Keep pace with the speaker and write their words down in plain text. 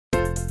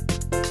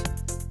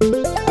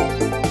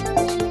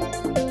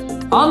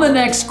On the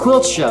next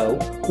quilt show,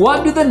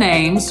 what do the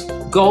names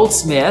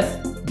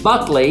Goldsmith,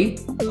 Buckley,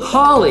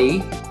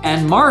 Holly,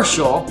 and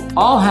Marshall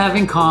all have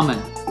in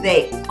common?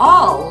 They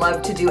all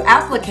love to do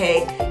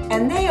applique,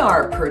 and they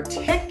are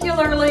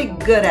particularly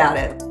good at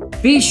it.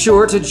 Be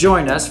sure to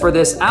join us for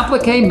this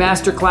Appliqué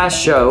Masterclass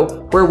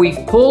show where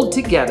we've pulled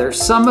together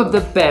some of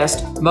the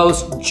best,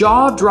 most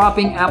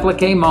jaw-dropping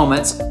applique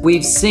moments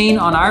we've seen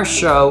on our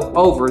show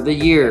over the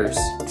years.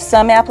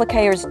 Some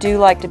appliqueurs do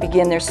like to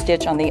begin their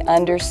stitch on the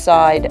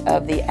underside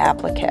of the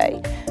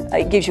applique.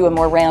 It gives you a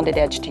more rounded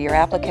edge to your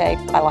applique.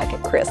 I like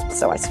it crisp,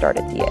 so I start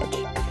at the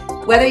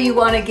edge. Whether you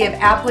want to give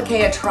applique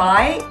a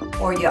try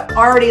or you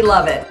already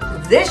love it,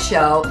 this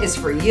show is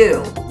for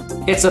you.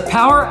 It's a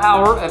power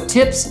hour of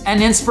tips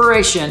and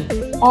inspiration,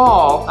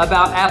 all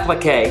about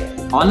applique,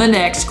 on the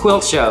next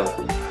quilt show.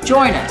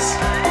 Join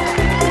us.